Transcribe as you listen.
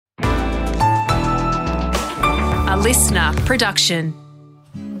A listener production.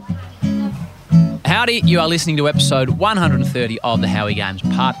 Howdy, you are listening to episode 130 of the Howie Games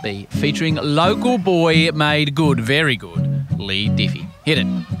Part B, featuring local boy made good, very good, Leigh Diffey. Hit it.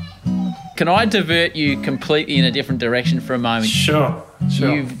 Can I divert you completely in a different direction for a moment? Sure.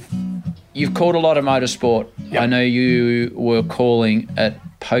 You've called a lot of motorsport. Yep. I know you were calling at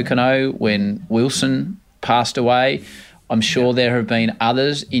Pocono when Wilson passed away. I'm sure there have been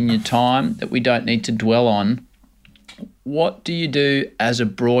others in your time that we don't need to dwell on. What do you do as a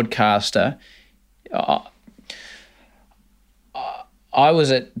broadcaster? I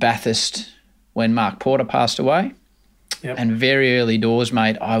was at Bathurst when Mark Porter passed away. Yep. And very early doors,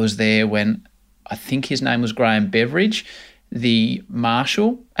 mate, I was there when I think his name was Graham Beveridge, the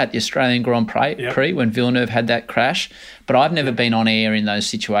marshal at the Australian Grand Prix when Villeneuve had that crash. But I've never been on air in those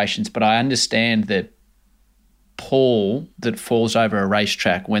situations, but I understand the pall that falls over a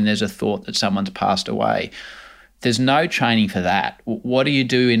racetrack when there's a thought that someone's passed away. There's no training for that. What do you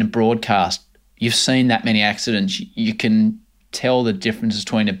do in a broadcast? You've seen that many accidents. You can tell the difference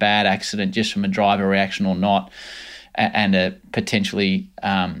between a bad accident just from a driver reaction or not and a potentially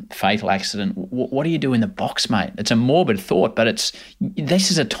fatal accident. What do you do in the box, mate? It's a morbid thought, but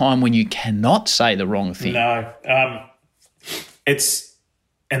this is a time when you cannot say the wrong thing. No.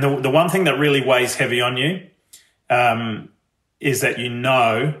 The one thing that really weighs heavy on you is that you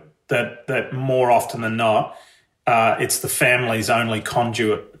know that more often than not, it's the family's only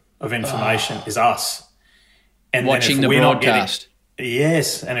conduit of information is us. And watching the broadcast.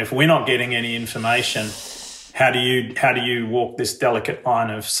 Yes, and if we're not getting any information, how do you walk this delicate line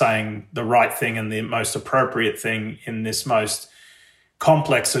of saying the right thing and the most appropriate thing in this most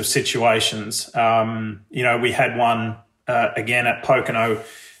complex of situations? We had one again at Pocono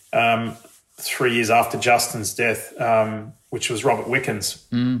 3 years after Justin's death, which was Robert Wickens.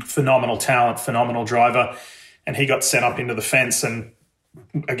 Phenomenal talent, phenomenal driver, and he got sent up into the fence, and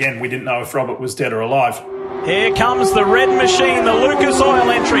again, we didn't know if Robert was dead or alive. Here comes the red machine, the Lucas Oil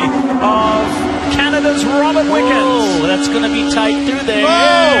entry of Canada's Robert Wickens. Oh, that's going to be tight through there. Oh,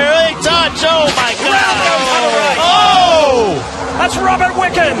 early touch. Oh, my God. Oh, that's Robert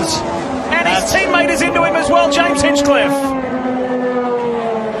Wickens. And his teammate is into him as well, James Hinchcliffe.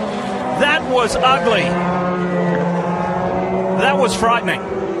 That was ugly. That was frightening.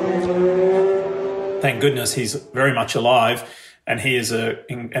 Thank goodness he's very much alive. And he is an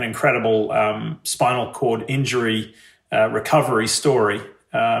incredible spinal cord injury recovery story.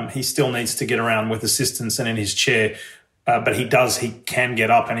 He still needs to get around with assistance and in his chair, but he can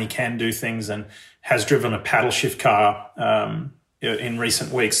get up and he can do things and has driven a paddle shift car in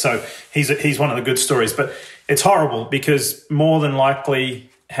recent weeks. So he's one of the good stories. But it's horrible because more than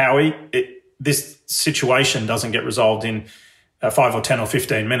likely, Howie, this situation doesn't get resolved in 5 or 10 or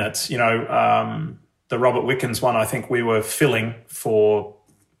 15 minutes. The Robert Wickens one, I think we were filling for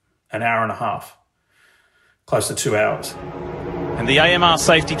an hour and a half, close to 2 hours. And the AMR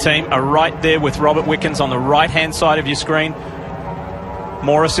safety team are right there with Robert Wickens on the right-hand side of your screen.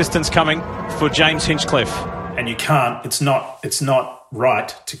 More assistance coming for James Hinchcliffe. And you can't, it's not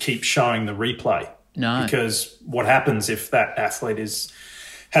right to keep showing the replay. No. Because what happens if that athlete has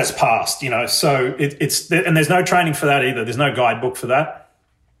passed, So and there's no training for that either. There's no guidebook for that.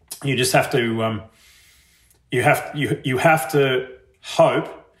 You just have to... You have to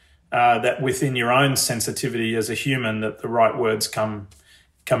hope that within your own sensitivity as a human that the right words come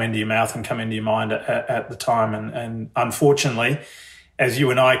into your mouth and come into your mind at the time. And unfortunately, as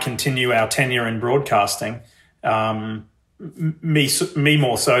you and I continue our tenure in broadcasting, me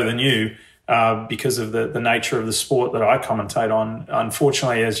more so than you, because of the nature of the sport that I commentate on.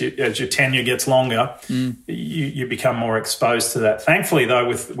 Unfortunately, as your tenure gets longer, you become more exposed to that. Thankfully, though,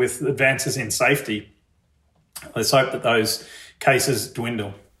 with advances in safety, let's hope that those cases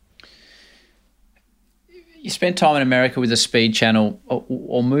dwindle. You spent time in America with the Speed Channel.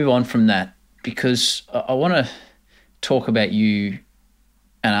 I'll move on from that because I want to talk about you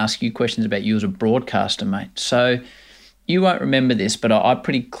and ask you questions about you as a broadcaster, mate. So you won't remember this, but I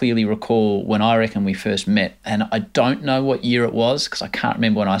pretty clearly recall when I reckon we first met, and I don't know what year it was because I can't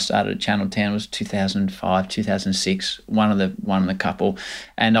remember when I started at Channel 10. It was 2005, 2006, one of the couple.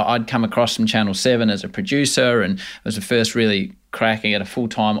 And I'd come across from Channel 7 as a producer, and it was the first really cracking at a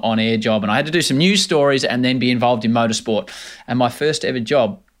full-time on-air job, and I had to do some news stories and then be involved in motorsport. And my first ever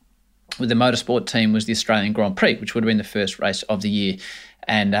job with the motorsport team was the Australian Grand Prix, which would have been the first race of the year.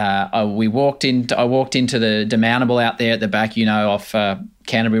 And we walked in. I walked into the demountable out there at the back, off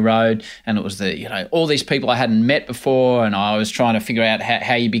Canterbury Road, and it was all these people I hadn't met before, and I was trying to figure out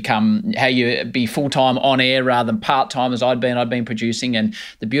how you be full time on air rather than part time as I'd been producing. And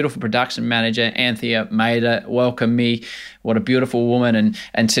the beautiful production manager Anthea Maida welcomed me. What a beautiful woman,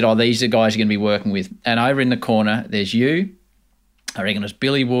 and said, "Oh, these are the guys you're going to be working with." And over in the corner, there's you. I reckon it was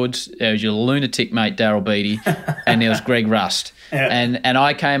Billy Woods, there was your lunatic mate Daryl Beattie, and there was Greg Rust. Yeah. And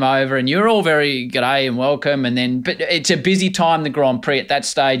I came over, and you're all very g'day and welcome. But it's a busy time, the Grand Prix. At that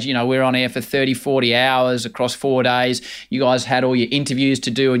stage, we're on air for 30, 40 hours across 4 days. You guys had all your interviews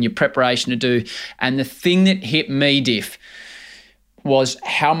to do and your preparation to do. And the thing that hit me, Diff, was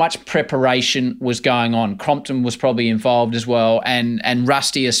how much preparation was going on. Crompton was probably involved as well, and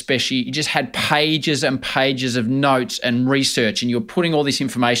Rusty especially. You just had pages and pages of notes and research, and you were putting all this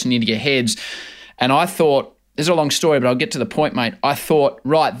information into your heads. And I thought, this is a long story, but I'll get to the point, mate. I thought,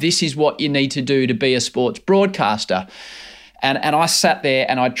 right, this is what you need to do to be a sports broadcaster. And I sat there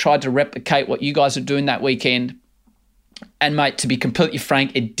and I tried to replicate what you guys are doing that weekend. And, mate, to be completely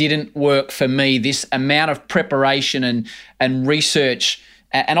frank, it didn't work for me. This amount of preparation and research,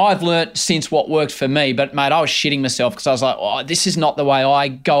 and I've learnt since what worked for me, but, mate, I was shitting myself because I was like, oh, this is not the way I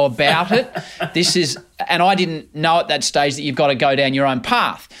go about it. And I didn't know at that stage that you've got to go down your own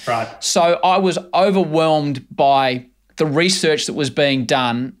path. Right. So I was overwhelmed by the research that was being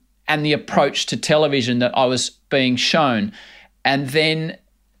done and the approach to television that I was being shown. And then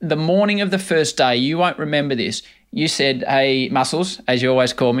the morning of the first day, you won't remember this, you said, "Hey, Muscles," as you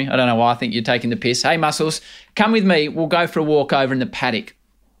always call me. I don't know why. I think you're taking the piss. "Hey, Muscles, come with me. We'll go for a walk over in the paddock."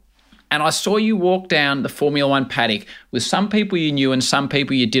 And I saw you walk down the Formula One paddock with some people you knew and some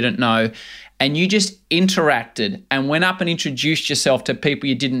people you didn't know. And you just interacted and went up and introduced yourself to people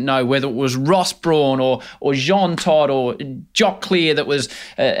you didn't know, whether it was Ross Brawn or Jean Todt or Jock Clear that was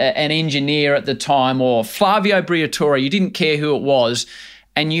an engineer at the time, or Flavio Briatore. You didn't care who it was.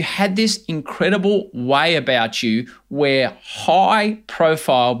 And you had this incredible way about you where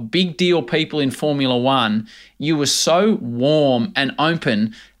high-profile, big-deal people in Formula One, you were so warm and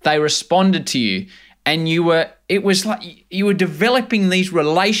open, they responded to you. And it was like you were developing these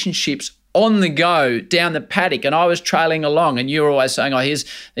relationships on the go down the paddock, and I was trailing along, and you were always saying, "Oh, here's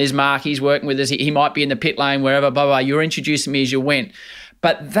Mark, he's working with us, he might be in the pit lane, wherever, blah, blah." You were introducing me as you went.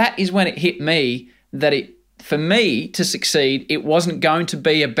 But that is when it hit me that for me to succeed, it wasn't going to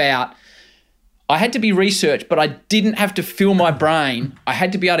be about, I had to be researched, but I didn't have to fill my brain. I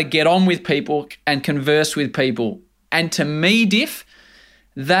had to be able to get on with people and converse with people. And to me, Diff,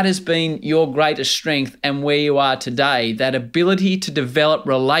 that has been your greatest strength and where you are today, that ability to develop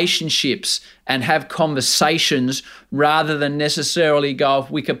relationships and have conversations rather than necessarily go off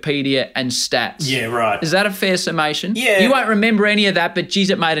Wikipedia and stats. Yeah, right. Is that a fair summation? Yeah. You won't remember any of that, but geez,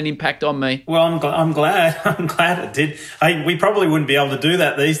 it made an impact on me. Well, I'm glad. I'm glad it did. We probably wouldn't be able to do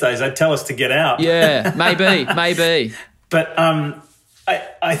that these days. They'd tell us to get out. Yeah, maybe. But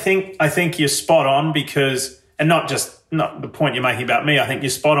I think you're spot on because, and not the point you're making about me. I think you're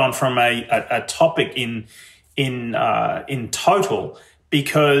spot on from a topic in total,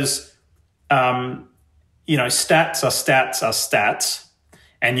 because stats are stats,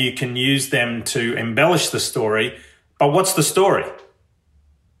 and you can use them to embellish the story. But what's the story?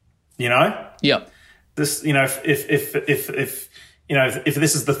 Yep. This, if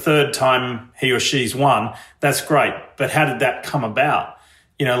this is the third time he or she's won, that's great. But how did that come about?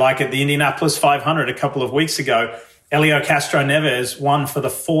 Like at the Indianapolis 500 a couple of weeks ago, Helio Castro Neves won for the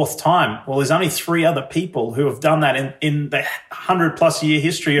fourth time. Well, there's only 3 other people who have done that in the 100-plus year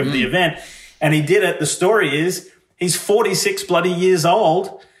history of the event. And he did it. The story is he's 46 bloody years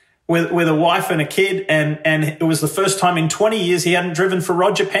old with a wife and a kid. And it was the first time in 20 years he hadn't driven for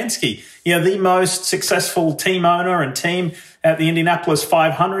Roger Penske, the most successful team owner and team at the Indianapolis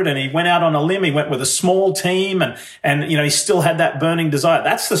 500. And he went out on a limb. He went with a small team and he still had that burning desire.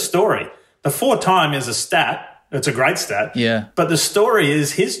 That's the story. The 4-time is a stat. It's a great stat. Yeah. But the story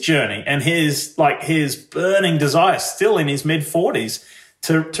is his journey and his burning desire still in his mid-40s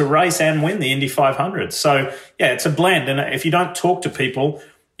to race and win the Indy 500. So, yeah, it's a blend. And if you don't talk to people,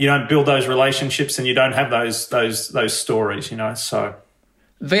 you don't build those relationships and you don't have those stories, so.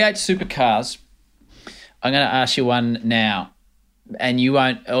 V8 supercars, I'm going to ask you one now, and you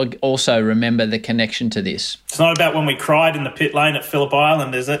won't also remember the connection to this. It's not about when we cried in the pit lane at Phillip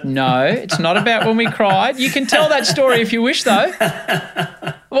Island, is it? No, it's not about when we cried. You can tell that story if you wish, though.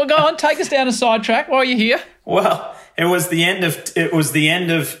 Well, go on, take us down a sidetrack while you're here. Well, it was the end of a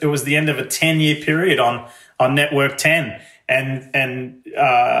 10-year period on Network 10, and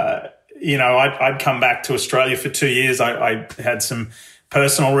I'd come back to Australia for 2 years. I had some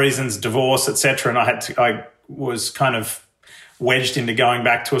personal reasons, divorce, etc. And I was kind of wedged into going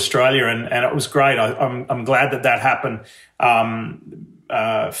back to Australia, and it was great. I'm glad that happened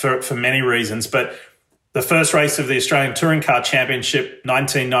for many reasons. But the first race of the Australian Touring Car Championship,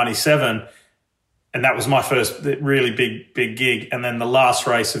 1997, and that was my first really big gig. And then the last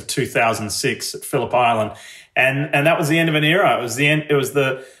race of 2006 at Phillip Island, and that was the end of an era. It was the end. It was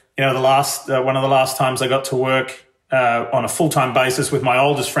the last one of the last times I got to work on a full-time basis with my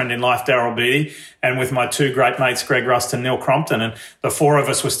oldest friend in life, Darryl Beattie, and with my two great mates, Greg Rust and Neil Crompton. And the four of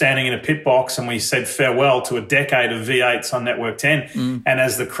us were standing in a pit box, and we said farewell to a decade of V8s on Network 10. And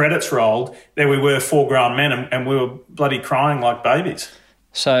as the credits rolled, there we were, four grown men, and we were bloody crying like babies.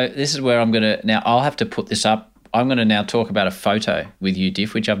 So this is where I'll have to put this up. I'm going to now talk about a photo with you,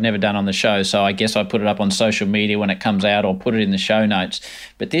 Diff, which I've never done on the show. So I guess I put it up on social media when it comes out, or put it in the show notes.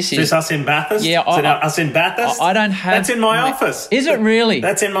 But this is us in Bathurst? Yeah. Us in Bathurst? I don't have... That's in my office. Is it really?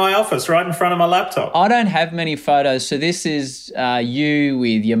 That's in my office, right in front of my laptop. I don't have many photos. So this is you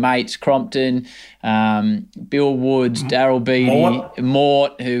with your mates, Crompton, Bill Woods, Darryl Beattie,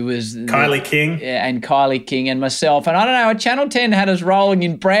 Mort, who was... Kylie King. And Kylie King and myself. And I don't know, Channel 10 had us rolling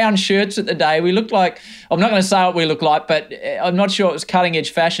in brown shirts at the day. We looked like... I'm not going to say what we look like, but I'm not sure it was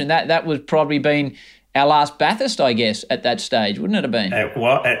cutting-edge fashion. That was probably been our last Bathurst, I guess, at that stage, wouldn't it have been? It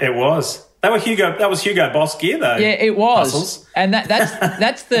was. That was Hugo Boss gear, though. Yeah, it was. Muscles. And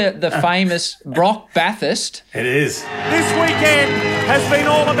that's the famous Brock Bathurst. It is. This weekend has been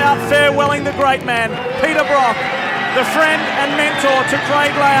all about farewelling the great man, Peter Brock, the friend and mentor to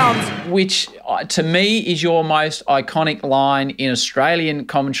Craig Lowndes. Which, to me, is your most iconic line in Australian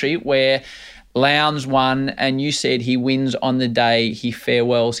commentary, where Lowndes won and you said he wins on the day he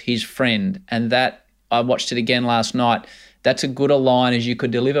farewells his friend. And that, I watched it again last night, that's a good a line as you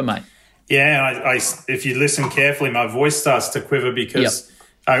could deliver, mate. Yeah, if you listen carefully, my voice starts to quiver because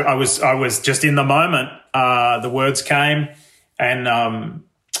I was just in the moment. The words came, and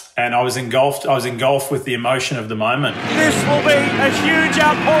I was engulfed. I was engulfed with the emotion of the moment. This will be a huge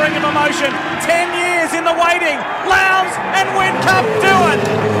outpouring of emotion. 10 years in the waiting. Lowndes and Whincup do it.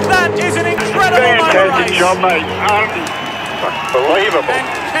 That is an incredible motor race. Fantastic job, mate. Unbelievable. And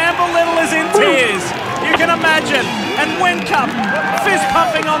Campbell Little is in tears. You can imagine. And Whincup fist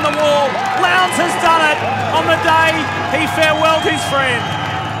pumping on the wall. Lowndes has done it on the day he farewelled his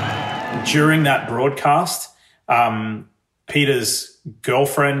friend. During that broadcast, Peter's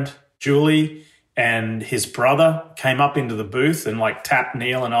girlfriend, Julie, and his brother came up into the booth and tapped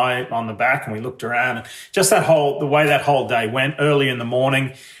Neil and I on the back, and we looked around. And just the way that whole day went, early in the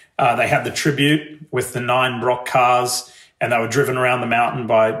morning, they had the tribute with the 9 Brock cars, and they were driven around the mountain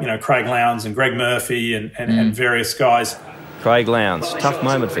by, Craig Lowndes and Greg Murphy and various guys. Craig Lowndes, tough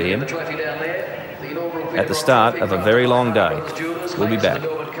moment for him. At the start of a very long day. We'll be back.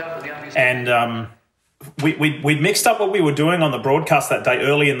 And we'd mixed up what we were doing on the broadcast that day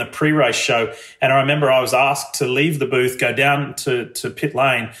early in the pre-race show. And I remember I was asked to leave the booth, go down to pit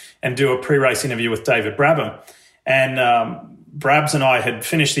lane and do a pre-race interview with David Brabham. And Brabs and I had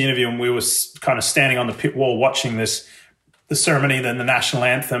finished the interview, and we were kind of standing on the pit wall watching the ceremony, then the national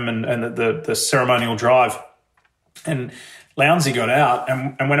anthem and the ceremonial drive. And Lowndesy got out,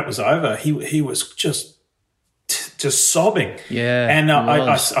 and when it was over, he was just sobbing. Yeah. And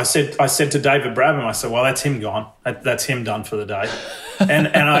I said to David Brabham, I said, well, that's him gone. That's him done for the day. And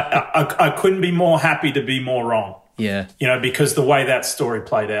I couldn't be more happy to be more wrong. Yeah. Because the way that story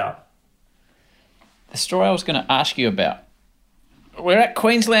played out. The story I was going to ask you about. We're at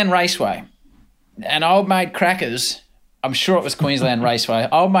Queensland Raceway, and old mate Crackers, I'm sure it was Queensland Raceway,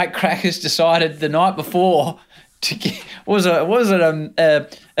 old mate Crackers decided the night before to get, was it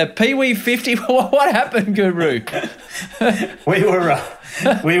a Pee-wee 50? What happened, Guru? we were.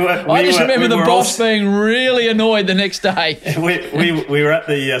 I just remember the boss being really annoyed the next day. We were at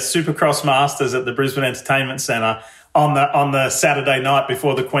the Supercross Masters at the Brisbane Entertainment Centre on the Saturday night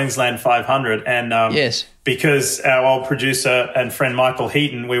before the Queensland 500, and yes, because our old producer and friend Michael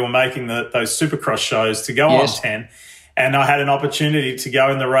Heaton, we were making those Supercross shows to go on 10. And I had an opportunity to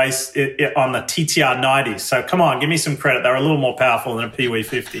go in the race on the TTR 90. So come on, give me some credit. They were a little more powerful than a Pee-wee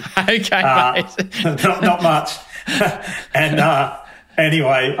 50. Okay, mate. not much. And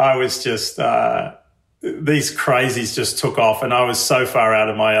anyway, I was just these crazies just took off, and I was so far out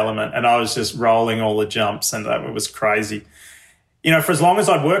of my element, and I was just rolling all the jumps, and it was crazy. For as long as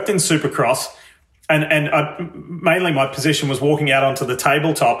I'd worked in Supercross, and mainly my position was walking out onto the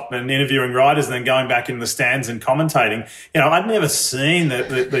tabletop and interviewing riders and then going back in the stands and commentating. I'd never seen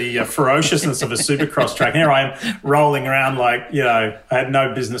the ferociousness of a Supercross track. Here I am rolling around like, I had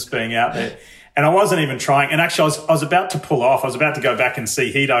no business being out there. And I wasn't even trying. And actually, I was about to pull off. I was about to go back and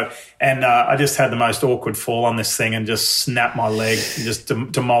see Hito. And I just had the most awkward fall on this thing and just snapped my leg and just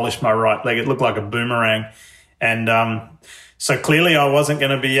demolished my right leg. It looked like a boomerang. And so clearly I wasn't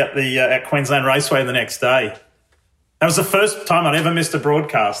going to be at Queensland Raceway the next day. That was the first time I'd ever missed a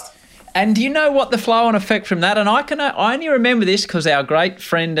broadcast. And do you know what the flow-on effect from that? And I only remember this because our great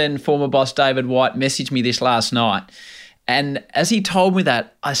friend and former boss David White messaged me this last night. And as he told me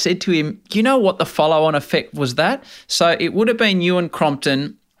that, I said to him, do you know what the follow-on effect was that? So it would have been you and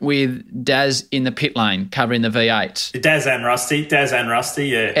Crompton with Daz in the pit lane covering the V8s. Daz and Rusty,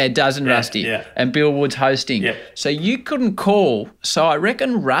 yeah. Yeah, Daz and Rusty. Yeah. And Bill Wood's hosting. Yeah. So you couldn't call. So I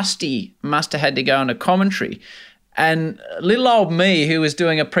reckon Rusty must have had to go into commentary. And little old me, who was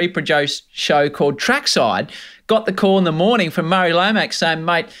doing a pre-produced show called Trackside, got the call in the morning from Murray Lomax saying,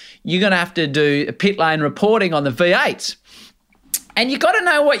 mate, you're going to have to do a pit lane reporting on the V8s. And you got to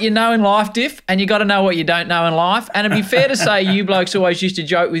know what you know in life, Diff, and you got to know what you don't know in life. And it'd be fair to say you blokes always used to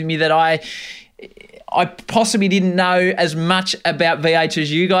joke with me that I possibly didn't know as much about V8s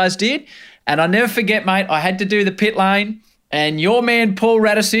as you guys did. And I'll never forget, mate, I had to do the pit lane and your man Paul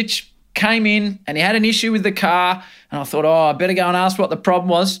Radisich came in and he had an issue with the car, and I thought, I better go and ask what the problem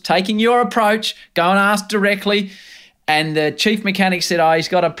was. Taking your approach, go and ask directly. And the chief mechanic said, he's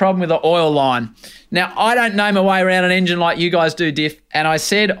got a problem with the oil line. Now, I don't know my way around an engine like you guys do, Diff, and I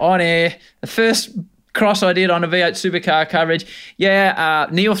said on air, the first cross I did on a V8 supercar coverage,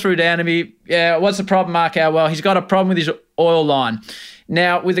 Neil threw down to me, what's the problem, Mark? Well, he's got a problem with his oil line.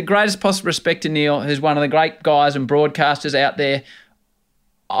 Now, with the greatest possible respect to Neil, who's one of the great guys and broadcasters out there,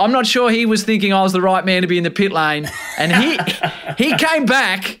 I'm not sure he was thinking I was the right man to be in the pit lane. And he came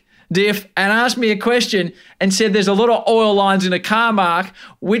back, Diff, and asked me a question and said there's a lot of oil lines in a car, Mark.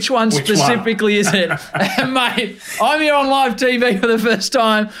 Which one specifically is it? And, mate, I'm here on live TV for the first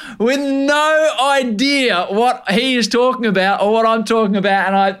time with no idea what he is talking about or what I'm talking about.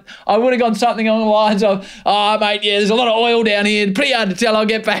 And I would have gone something along the lines of, mate, there's a lot of oil down here. Pretty hard to tell. I'll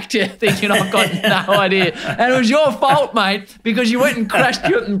get back to you, thinking I've got no idea. And it was your fault, mate, because you went and crashed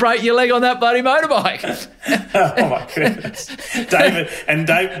you and broke your leg on that bloody motorbike. Oh, my goodness.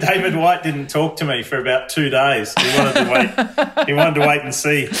 David White didn't talk to me for about 2 days. He wanted to wait and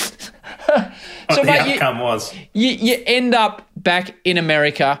see what the outcome was. You end up back in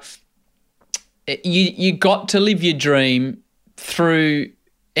America. You got to live your dream through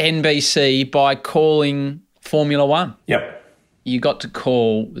NBC by calling Formula One. Yep. You got to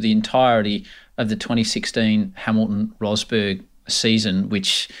call the entirety of the 2016 Hamilton-Rosberg season,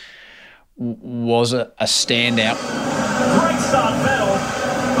 which was a standout. Great start, Vettel,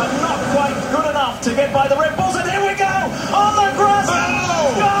 but not quite good enough to get by the Red Bulls. And here we go on the grass.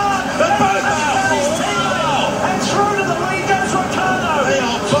 They're both out. And through to the lead goes Ricciardo. They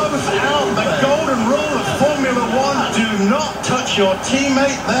are both out. The golden rule of Formula One: do not touch your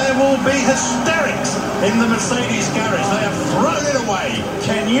teammate. There will be hysterics in the Mercedes garage. They have thrown it away.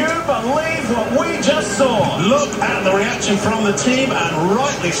 Can you believe what we just saw? Look at the reaction from the team, and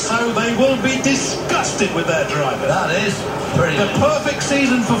rightly so. They will be disgusted with their driver. That is pretty. The perfect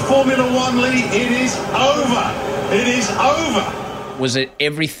season for Formula One, Lee. It is over. It is over. Was it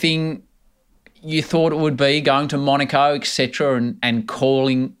everything you thought it would be, going to Monaco, etc., and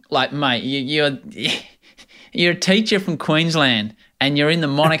calling, like, mate, you're a teacher from Queensland and you're in the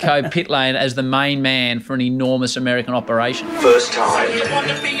Monaco pit lane as the main man for an enormous American operation. First time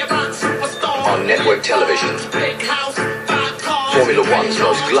on network television, Formula One's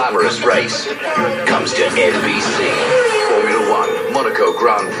most glamorous race comes to NBC. Formula One, Monaco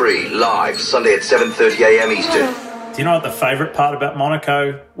Grand Prix, live Sunday at 7:30 a.m. Eastern. Do you know what the favourite part about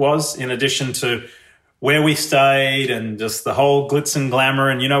Monaco was, in addition to where we stayed and just the whole glitz and glamour,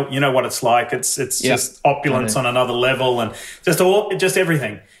 and you know what it's like. It's just opulence on another level, and just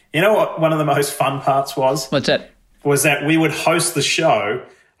everything. You know what one of the most fun parts was? What's that? Was that we would host the show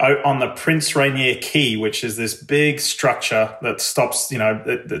on the Prince Rainier Quay, which is this big structure that stops,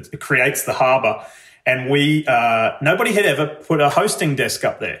 that creates the harbour. And nobody had ever put a hosting desk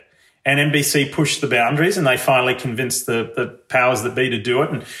up there. And NBC pushed the boundaries, and they finally convinced the powers that be to do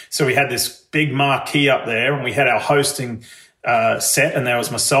it. And so we had this big marquee up there, and we had our hosting set, and there was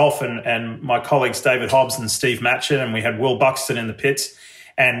myself and my colleagues David Hobbs and Steve Matchett, and we had Will Buxton in the pits.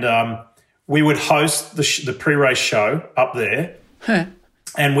 And we would host the pre-race show up there,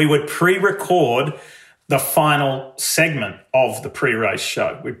 and we would pre-record the final segment of the pre-race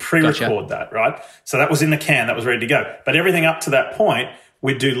show. We'd pre-record that, right? So that was in the can. That was ready to go. But everything up to that point,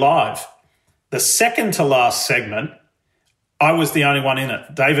 we'd do live. The second to last segment, I was the only one in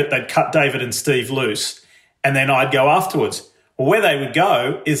it. They'd cut David and Steve loose, and then I'd go afterwards. Well, where they would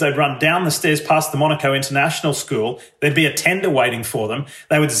go is they'd run down the stairs past the Monaco International School. There'd be a tender waiting for them.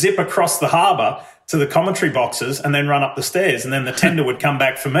 They would zip across the harbour to the commentary boxes and then run up the stairs. And then the tender would come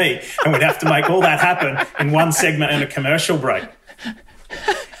back for me, and we'd have to make all that happen in one segment and a commercial break.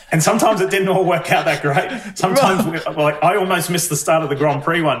 And sometimes it didn't all work out that great. Sometimes I almost missed the start of the Grand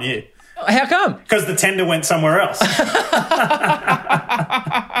Prix one year. How come? Because the tender went somewhere else.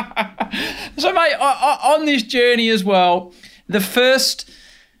 So, mate, on this journey as well,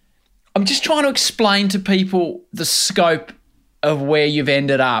 I'm just trying to explain to people the scope of where you've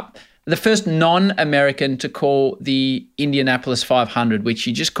ended up. The first non-American to call the Indianapolis 500, which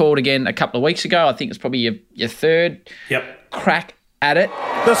you just called again a couple of weeks ago. I think it's probably your third crack at it.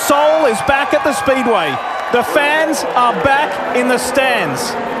 The soul is back at the Speedway. The fans are back in the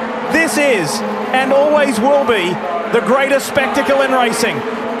stands. This is, and always will be, the greatest spectacle in racing.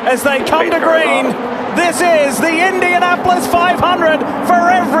 As they come to green, this is the Indianapolis 500 for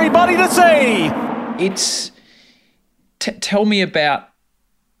everybody to see. Tell me about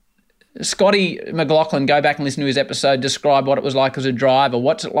Scotty McLaughlin. Go back and listen to his episode, describe what it was like as a driver,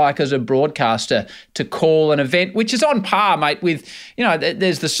 what's it like as a broadcaster to call an event, which is on par, mate, with,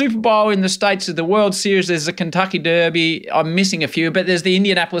 there's the Super Bowl in the States, of the World Series, there's the Kentucky Derby, I'm missing a few, but there's the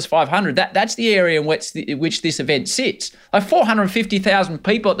Indianapolis 500. That's the area in which this event sits. Like 450,000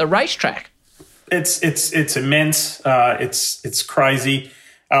 people at the racetrack. It's immense. It's crazy.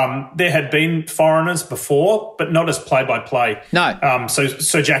 There had been foreigners before, but not as play-by-play. No.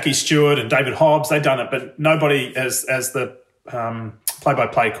 So Jackie Stewart and David Hobbs, they've done it, but nobody as the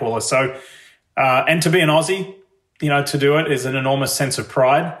play-by-play caller. So, and to be an Aussie, to do it is an enormous sense of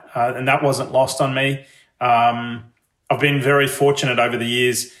pride, and that wasn't lost on me. I've been very fortunate over the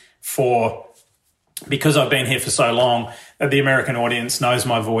years because I've been here for so long, that the American audience knows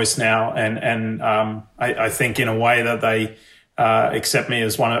my voice now, and I think in a way that they accept me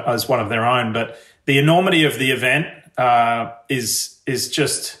as one of their own. But the enormity of the event is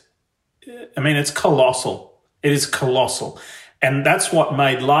just, it's colossal. It is colossal, and that's what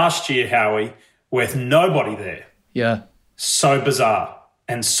made last year, Howie, with nobody there, so bizarre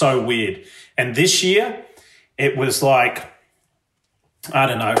and so weird. And this year, it was like, I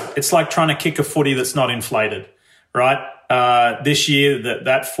don't know, it's like trying to kick a footy that's not inflated, right? This year,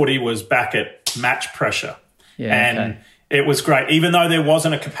 that footy was back at match pressure. And it was great, even though there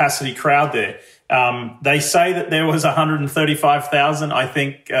wasn't a capacity crowd there. They say that there was 135,000, I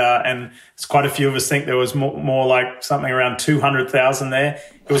think, and it's quite a few of us think there was more like something around 200,000 there.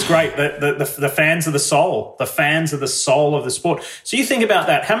 It was great. The fans are the soul. The fans are the soul of the sport. So you think about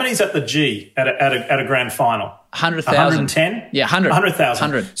that. How many's at the G at a grand final? 100,000. 110? Yeah, 100. 100,000.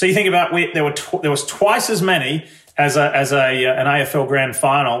 100. So you think about there was twice as many as an AFL grand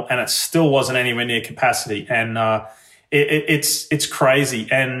final, and it still wasn't anywhere near capacity. And it's crazy.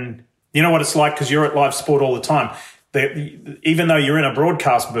 And you know what it's like, because you're at live sport all the time. Even though you're in a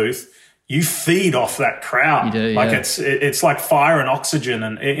broadcast booth, you feed off that crowd. You do, like it's like fire and oxygen,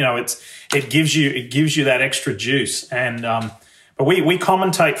 and it gives you that extra juice. And but we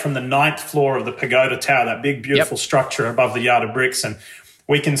commentate from the 9th floor of the Pagoda Tower, that big beautiful structure above the Yard of Bricks, and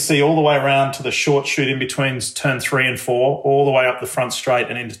we can see all the way around to the short chute in between turn 3 and 4, all the way up the front straight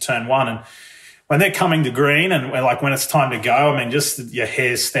and into turn 1. And when they're coming to green and when it's time to go, just your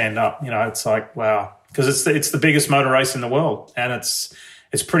hairs stand up. It's like, wow, because it's the biggest motor race in the world, and it's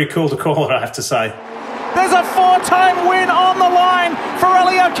pretty cool to call it, I have to say. There's a 4-time win on the line for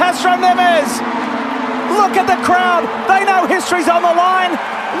Helio Castroneves. Look at the crowd. They know history's on the line.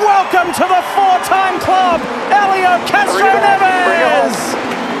 Welcome to the 4-time club, Helio Castroneves.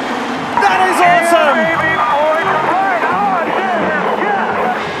 That is awesome.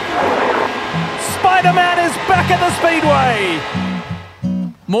 Spider-Man is back at the Speedway.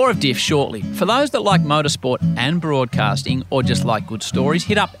 More of Diff shortly. For those that like motorsport and broadcasting, or just like good stories,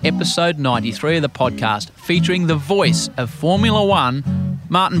 hit up episode 93 of the podcast, featuring the voice of Formula One,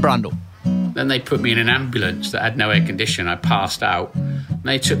 Martin Brundle. Then they put me in an ambulance that had no air conditioning. I passed out. And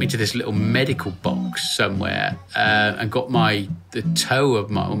they took me to this little medical box somewhere and got the toe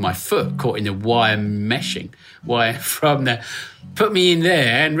of my foot caught in the wire meshing. From there. Put me in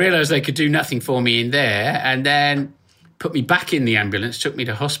there and realised they could do nothing for me in there, and then put me back in the ambulance, took me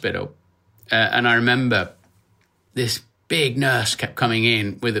to hospital. And I remember this big nurse kept coming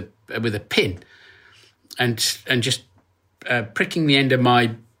in with a pin and just pricking the end of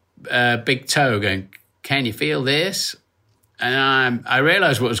my big toe, going, "Can you feel this?" And I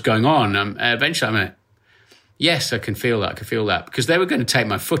realised what was going on. Eventually I went, "Yes, I can feel that. I can feel that," because they were going to take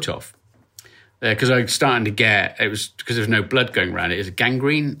my foot off. Because I was starting to get, it was because there was no blood going around. It was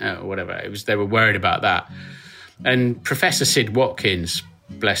gangrene or whatever. They were worried about that. And Professor Sid Watkins,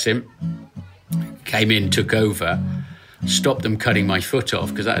 bless him, came in, took over, stopped them cutting my foot off,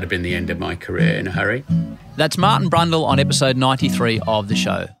 because that would have been the end of my career in a hurry. That's Martin Brundle on episode 93 of the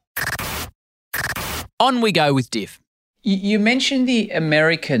show. On we go with Diff. You mentioned the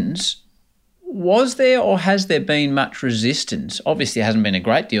Americans. Was there or has there been much resistance? Obviously, it hasn't been a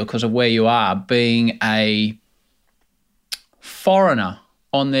great deal because of where you are, being a foreigner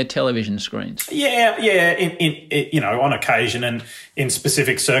on their television screens. Yeah. In on occasion and in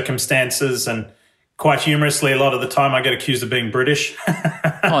specific circumstances, and quite humorously, a lot of the time I get accused of being British.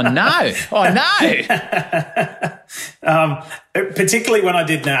 Oh no! Particularly when I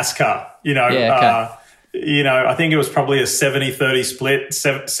did NASCAR. I think it was probably a 70-30 split.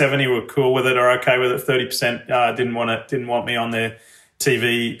 70 were cool with it or okay with it. 30% didn't want me on their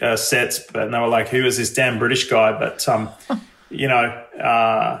TV sets, but they were like, "Who is this damn British guy?" But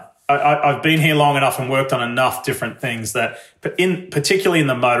I've been here long enough and worked on enough different things that, particularly in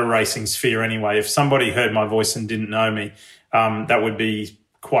the motor racing sphere, anyway, if somebody heard my voice and didn't know me, that would be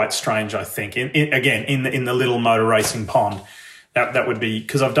quite strange. I think. In the little motor racing pond. That would be,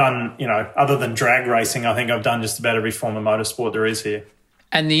 because I've done, other than drag racing, I think I've done just about every form of motorsport there is here.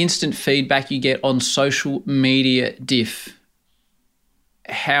 And the instant feedback you get on social media, Diff,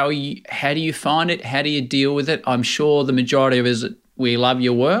 how do you find it? How do you deal with it? I'm sure the majority of us, we love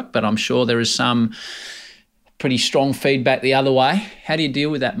your work, but I'm sure there is some pretty strong feedback the other way. How do you deal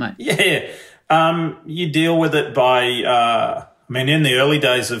with that, mate? Yeah, you deal with it by... in the early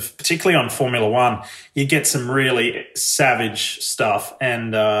days of, particularly on Formula One, you get some really savage stuff.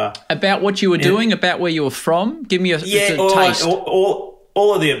 And about what you were doing, about where you were from? Give me a taste.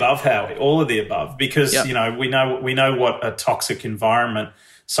 All of the above, Howie, all of the above, because, we know what a toxic environment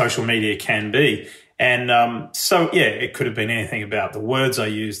social media can be. And it could have been anything about the words I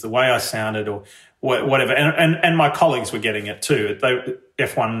used, the way I sounded, or whatever. And my colleagues were getting it too.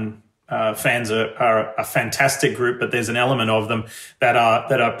 F1 fans are a fantastic group, but there's an element of them that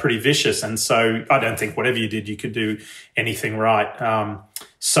are pretty vicious, and so I don't think whatever you did, you could do anything right.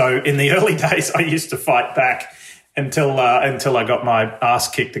 So in the early days, I used to fight back until I got my ass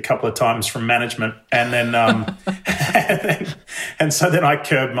kicked a couple of times from management, and then and so then I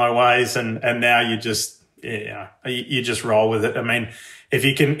curbed my ways, and now you just roll with it. I mean, if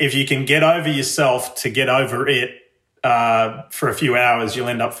you can get over yourself to get over it. For a few hours, you'll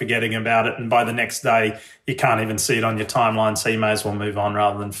end up forgetting about it, and by the next day, you can't even see it on your timeline. So you may as well move on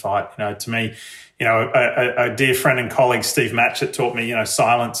rather than fight. To me, a dear friend and colleague, Steve Matchett, taught me,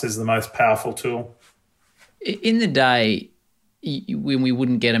 silence is the most powerful tool. In the day, when we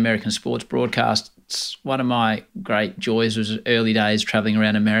wouldn't get American sports broadcasts, one of my great joys was early days traveling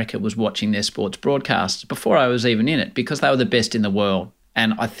around America was watching their sports broadcasts before I was even in it, because they were the best in the world.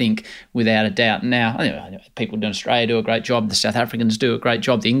 And I think, without a doubt, now people in Australia do a great job, the South Africans do a great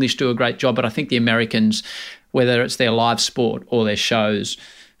job, the English do a great job, but I think the Americans, whether it's their live sport or their shows,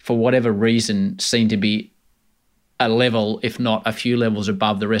 for whatever reason, seem to be a level, if not a few levels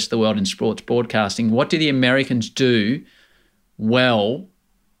above the rest of the world in sports broadcasting. What do the Americans do well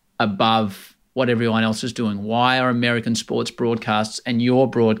above what everyone else is doing? Why are American sports broadcasts and your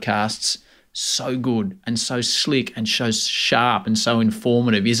broadcasts so good and so slick and so sharp and so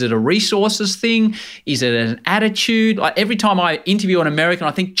informative? Is it a resources thing? Is it an attitude? Like, every time I interview an American,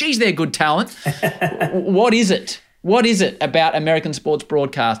 I think, geez, they're good talent. What is it? What is it about American sports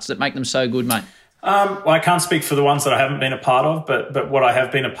broadcasts that make them so good, mate? Well, I can't speak for the ones that I haven't been a part of, but what I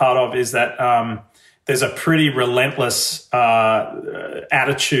have been a part of is that there's a pretty relentless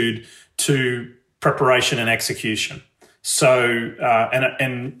attitude to preparation and execution. So,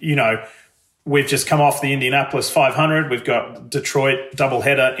 we've just come off the Indianapolis 500. We've got Detroit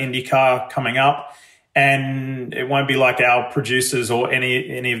doubleheader IndyCar coming up, and it won't be like our producers or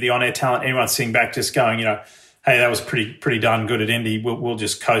any of the on-air talent, anyone sitting back just going, hey, that was pretty darn good at Indy. We'll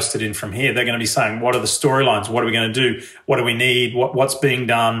just coast it in from here. They're going to be saying, what are the storylines? What are we going to do? What do we need? What's being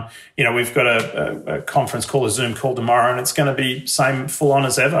done? We've got a conference call, a Zoom call tomorrow, and it's going to be same full on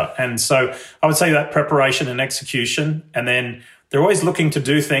as ever. And so I would say that preparation and execution, and then they're always looking to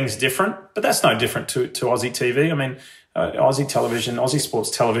do things different, but that's no different to Aussie TV. I mean, Aussie television, Aussie sports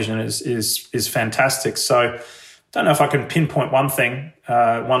television is fantastic. So don't know if I can pinpoint one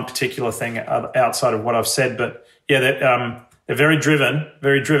one particular thing outside of what I've said, but yeah, they're very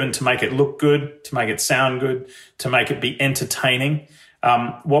driven to make it look good, to make it sound good, to make it be entertaining.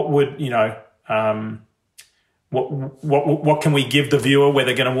 What can we give the viewer where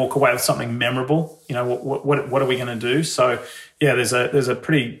they're going to walk away with something memorable? What are we going to do? So yeah, there's a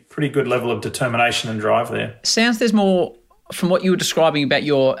pretty good level of determination and drive there. Sounds there's more, from what you were describing about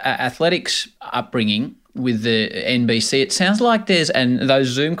your athletics upbringing, the NBC. It sounds like and those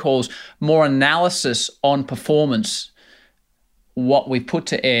Zoom calls, more analysis on performance, what we put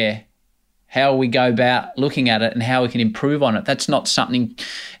to air, how we go about looking at it and how we can improve on it. That's not something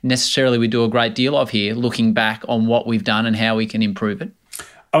necessarily we do a great deal of here, looking back on what we've done and how we can improve it.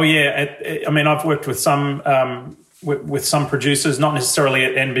 Oh, yeah. I mean, I've worked with some producers, not necessarily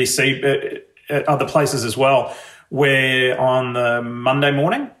at NBC, but at other places as well, where on the Monday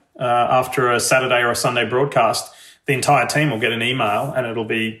morning, after a Saturday or a Sunday broadcast, the entire team will get an email and it'll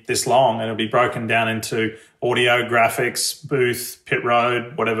be this long and it'll be broken down into audio, graphics, booth, pit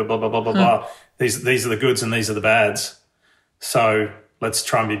road, whatever, blah, blah, blah, blah, blah. These are the goods and these are the bads. So let's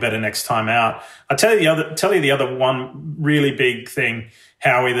try and be better next time out. I'll tell you the other one really big thing,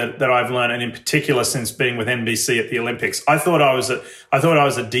 Howie, that I've learned, and in particular since being with NBC at the Olympics. I thought I was a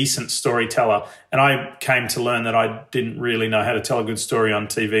decent storyteller, and I came to learn that I didn't really know how to tell a good story on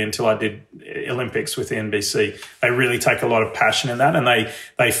TV until I did Olympics with the NBC. They really take a lot of passion in that, and they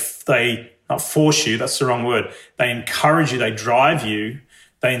not force you, that's the wrong word. They encourage you, they drive you,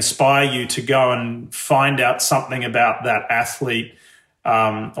 they inspire you to go and find out something about that athlete,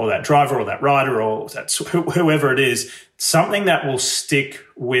 or that driver or that rider or that's whoever it is, something that will stick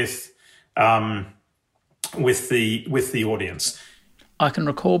with the audience. I can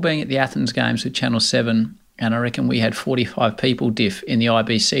recall being at the Athens Games with Channel 7, and I reckon we had 45 people, Diff, in the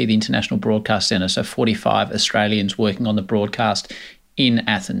IBC, the International Broadcast Centre, so 45 Australians working on the broadcast in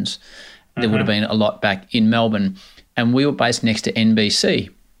Athens. There would have been a lot back in Melbourne, and we were based next to NBC.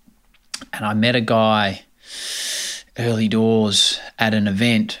 And I met a guy early doors at an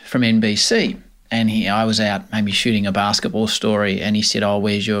event from NBC, and I was out maybe shooting a basketball story, and he said, "Oh,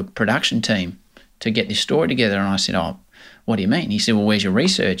 where's your production team to get this story together?" And I said, "Oh, what do you mean?" He said, "Well, where's your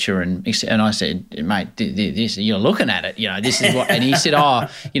researcher?" And I said, "Mate, this you're looking at it, this is what." And he said, "Oh,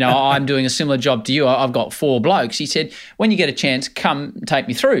 I'm doing a similar job to you. I've got 4 blokes." He said, "When you get a chance, come take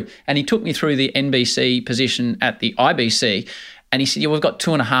me through." And he took me through the NBC position at the IBC, and he said, "Yeah, we've got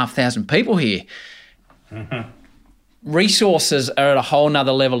 2,500 people here." Mm-hmm. Resources are at a whole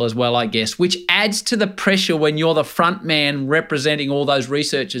nother level as well, I guess, which adds to the pressure when you're the front man representing all those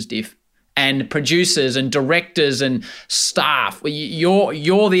researchers, Diff, and producers and directors and staff.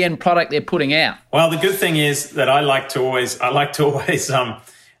 You're the end product they're putting out. Well, the good thing is that I like to always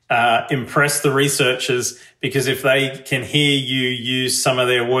impress the researchers, because if they can hear you use some of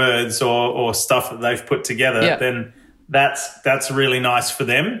their words or stuff that they've put together, then that's really nice for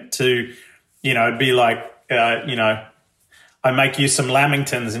them to, be like, I make you some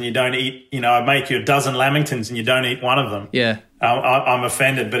lamingtons and you don't eat, I make you a dozen lamingtons and you don't eat one of them. Yeah. I'm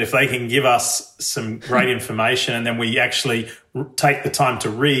offended. But if they can give us some great information and then we actually take the time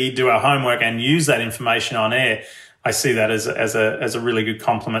to read, do our homework and use that information on air, I see that as a really good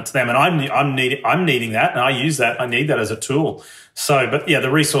compliment to them. And I'm needing that, and I use that. I need that as a tool. So, but yeah,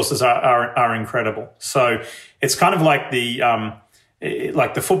 the resources are incredible. So it's kind of like the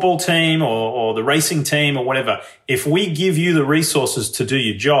football team or the racing team or whatever. If we give you the resources to do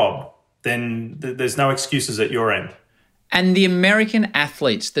your job, then there's no excuses at your end. And the American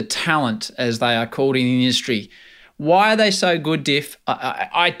athletes, the talent, as they are called in the industry, why are they so good, Diff?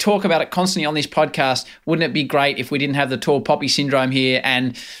 I talk about it constantly on this podcast. Wouldn't it be great if we didn't have the tall poppy syndrome here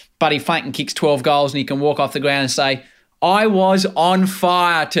and Buddy Flanken kicks 12 goals and he can walk off the ground and say, "I was on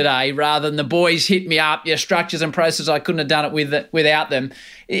fire today," rather than "the boys hit me up, your structures and processes, I couldn't have done it without them."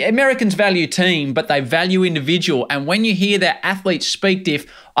 Americans value team, but they value individual. And when you hear their athletes speak, Diff,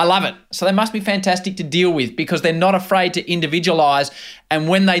 I love it. So they must be fantastic to deal with, because they're not afraid to individualise, and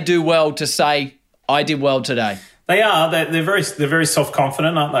when they do well, to say, "I did well today." They are. They're very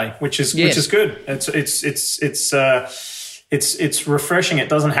self-confident, aren't they? Which is good. It's refreshing. It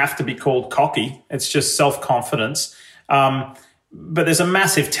doesn't have to be called cocky. It's just self-confidence. But there's a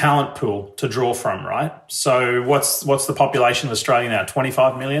massive talent pool to draw from, right? So what's the population of Australia now?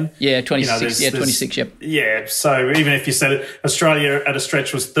 25 million? Yeah, 26. 26, yep. Yeah, so even if you said Australia at a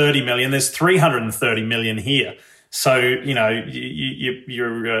stretch was 30 million, there's 330 million here. So, your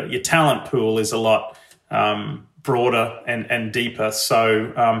talent pool is a lot broader and deeper.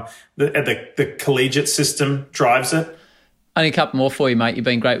 So the collegiate system drives it. Only a couple more for you, mate. You've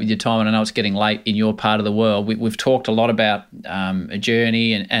been great with your time, and I know it's getting late in your part of the world. We've talked a lot about a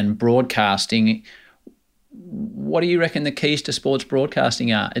journey and broadcasting. What do you reckon the keys to sports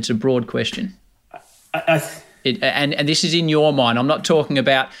broadcasting are? It's a broad question. And this is in your mind. I'm not talking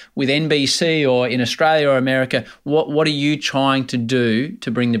about with NBC or in Australia or America. What are you trying to do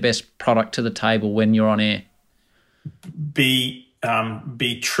to bring the best product to the table when you're on air? Be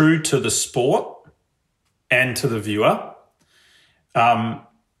true to the sport and to the viewer.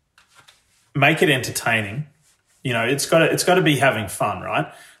 make it entertaining. You know, it's got to be having fun,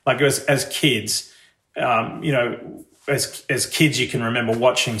 right? Like as kids, as kids, you can remember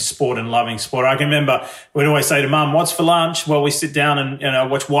watching sport and loving sport. I can remember we'd always say to Mum, "What's for lunch?" Well, we sit down and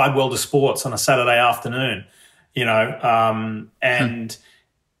watch Wide World of Sports on a Saturday afternoon. It's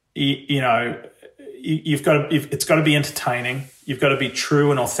got to be entertaining. You've got to be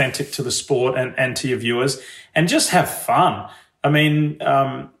true and authentic to the sport and to your viewers, and just have fun. I mean,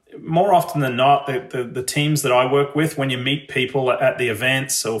 more often than not, the teams that I work with, when you meet people at the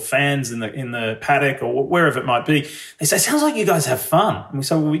events or fans in the paddock or wherever it might be, they say, "Sounds like you guys have fun." And we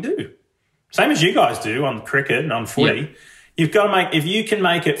say, "Well, we do. Same as you guys do on cricket and on footy." Yep. You've got to if you can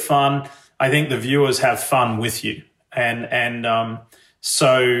make it fun, I think the viewers have fun with you.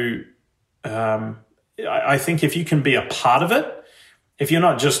 I think if you can be a part of it, if you're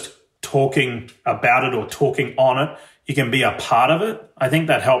not just talking about it or talking on it, you can be a part of it. I think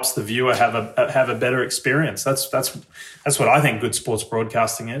that helps the viewer have a better experience. That's what I think good sports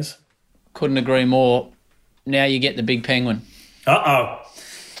broadcasting is. Couldn't agree more. Now you get the big penguin. Got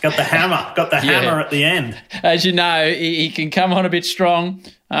the hammer. Got the hammer at the end. As you know, he can come on a bit strong.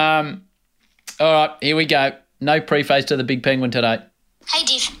 All right, here we go. No preface to the big penguin today. Hey,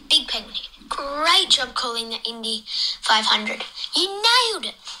 Diff, big penguin here. Great job calling the Indy 500. You nailed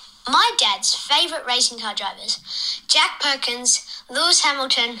it. My dad's favourite racing car drivers, Jack Perkins, Lewis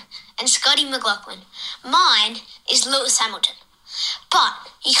Hamilton and Scotty McLaughlin. Mine is Lewis Hamilton. But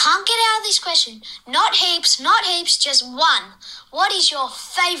you can't get out of this question. Not heaps, just one. What is your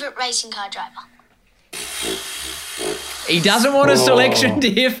favourite racing car driver? He doesn't want a selection,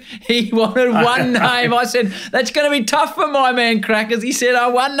 Diff. He wanted one name. I said, that's going to be tough for my man Crackers. He said,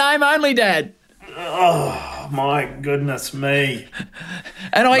 one name only, Dad. Oh, my goodness me.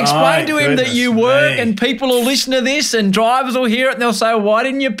 And I explained to him that you work and people will listen to this and drivers will hear it and they'll say, why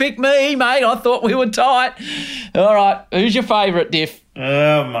didn't you pick me, mate? I thought we were tight. All right, who's your favourite, Diff?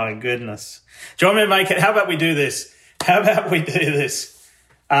 Oh, my goodness. Do you want me to make it? How about we do this? How about we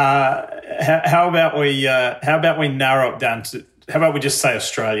narrow it down to? How about we just say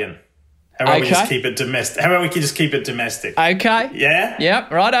Australian? How about we just keep it domestic? How about we just keep it domestic? Okay. Yeah.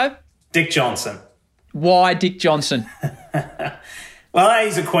 Yep. Righto. Dick Johnson. Why Dick Johnson? Well,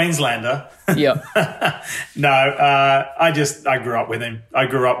 he's a Queenslander. Yep. No, I grew up with him. I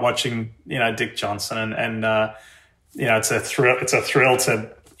grew up watching, Dick Johnson, and it's a thrill. It's a thrill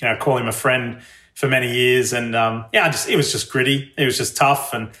to call him a friend for many years, and it was just gritty. It was just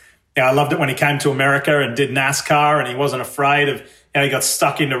tough, and I loved it when he came to America and did NASCAR, and he wasn't afraid of. He got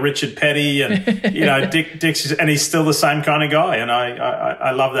stuck into Richard Petty, and Dick's, and he's still the same kind of guy, and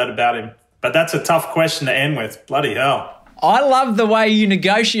I love that about him. But that's a tough question to end with. Bloody hell. I love the way you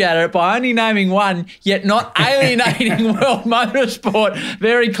negotiated it by only naming one, yet not alienating World Motorsport.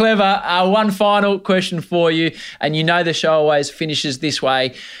 Very clever. One final question for you, and the show always finishes this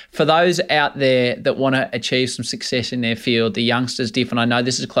way. For those out there that want to achieve some success in their field, the youngsters, Diff, and I know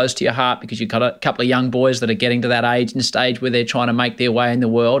this is close to your heart because you've got a couple of young boys that are getting to that age and stage where they're trying to make their way in the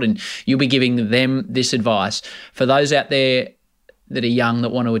world, and you'll be giving them this advice. For those out there that are young that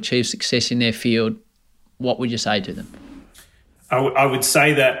want to achieve success in their field, what would you say to them? I would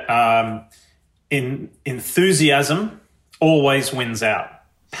say that enthusiasm always wins out.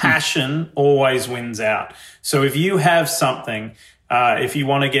 Passion always wins out. So if you have something, if you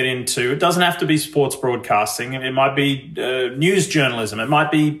want to get into, it doesn't have to be sports broadcasting. It might be news journalism. It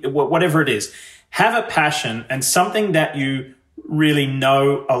might be whatever it is. Have a passion, and something that you really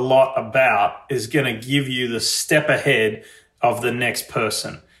know a lot about is going to give you the step ahead of the next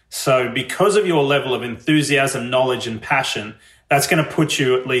person. So because of your level of enthusiasm, knowledge, and passion, that's going to put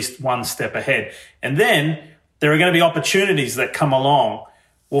you at least one step ahead. And then there are going to be opportunities that come along.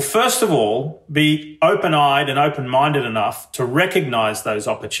 Well, first of all, be open-eyed and open-minded enough to recognize those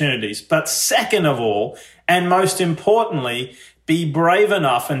opportunities. But second of all, and most importantly, be brave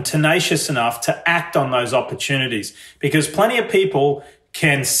enough and tenacious enough to act on those opportunities. Because plenty of people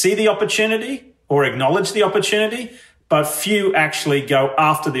can see the opportunity or acknowledge the opportunity, but few actually go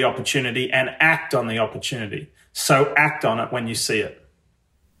after the opportunity and act on the opportunity. So act on it when you see it.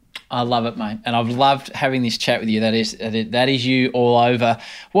 I love it, mate. And I've loved having this chat with you. That is you all over.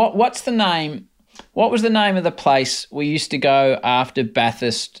 What's the name? What was the name of the place we used to go after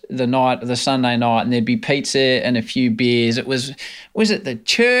Bathurst the Sunday night, and there'd be pizza and a few beers? Was it the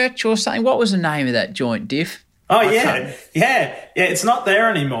church or something? What was the name of that joint, Diff? Oh, yeah. It's not there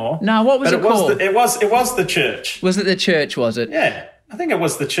anymore. No, what was it called? It was the church. Was it the church, was it? Yeah, I think it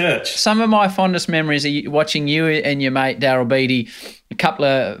was the church. Some of my fondest memories are watching you and your mate Daryl Beattie a couple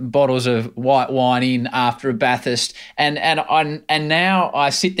of bottles of white wine in after a Bathurst, and now I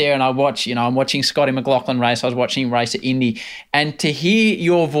sit there and I watch. I'm watching Scotty McLaughlin race. I was watching him race at Indy, and to hear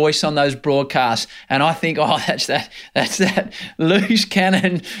your voice on those broadcasts, and I think, oh, that's that loose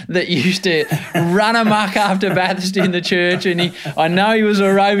cannon that used to run amok after Bathurst in the church, and I know he was a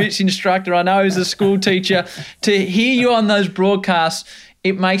aerobics instructor. I know he was a school teacher. To hear you on those broadcasts,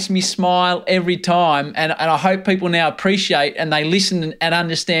 it makes me smile every time, and I hope people now appreciate and they listen and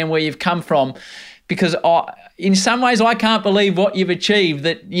understand where you've come from, because in some ways I can't believe what you've achieved,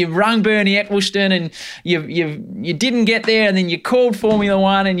 that you've rung Bernie Eccleston and you didn't get there, and then you called Formula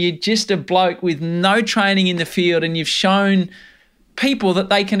One, and you're just a bloke with no training in the field, and you've shown people that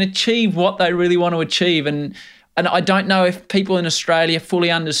they can achieve what they really want to achieve. And I don't know if people in Australia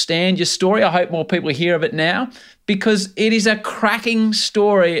fully understand your story. I hope more people hear of it now, because it is a cracking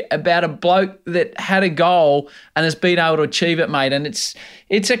story about a bloke that had a goal and has been able to achieve it, mate. And it's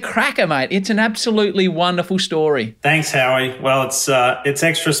a cracker, mate. It's an absolutely wonderful story. Thanks, Howie. Well, it's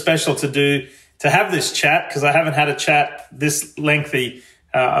extra special to have this chat, because I haven't had a chat this lengthy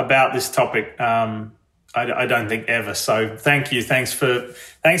about this topic. I don't think ever. So thank you. Thanks for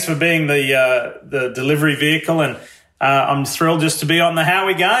being the delivery vehicle, and I'm thrilled just to be on the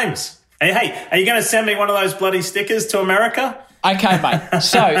Howie Games. Hey, are you going to send me one of those bloody stickers to America? Okay, mate.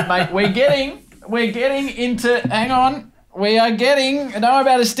 So, mate, we're getting into. Hang on. We are getting. Know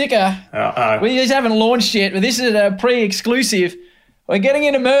about a sticker. We just haven't launched yet, but this is a pre-exclusive. We're getting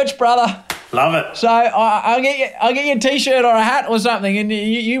into merch, brother. Love it. So I'll get you a T-shirt or a hat or something, and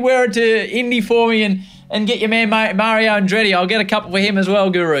you wear it to Indy for me, and get your man Mario Andretti. I'll get a couple for him as well,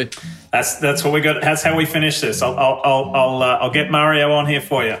 Guru. That's what we got. That's how we finish this. I'll get Mario on here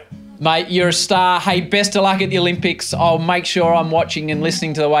for you. Mate, you're a star. Hey, best of luck at the Olympics. I'll make sure I'm watching and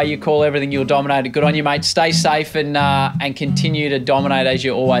listening to the way you call everything. You'll dominate it. Good on you, mate. Stay safe and continue to dominate as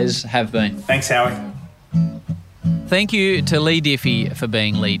you always have been. Thanks, Howie. Thank you to Leigh Diffey for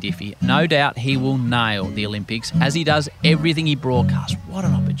being Leigh Diffey. No doubt he will nail the Olympics, as he does everything he broadcasts. What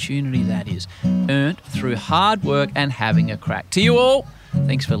an opportunity that is. Earned through hard work and having a crack. To you all,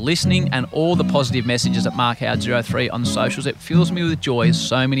 thanks for listening and all the positive messages at MarkHoward03 on socials. It fills me with joy as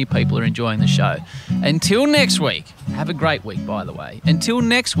so many people are enjoying the show. Until next week, have a great week, by the way. Until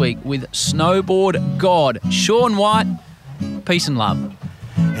next week with Snowboard God, Shaun White, peace and love.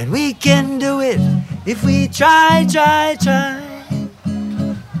 And we can do it if we try.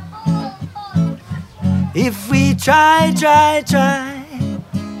 If we try.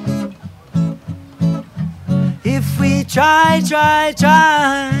 If we try.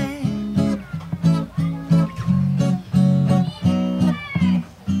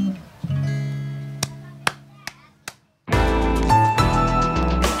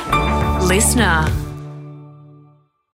 Listener.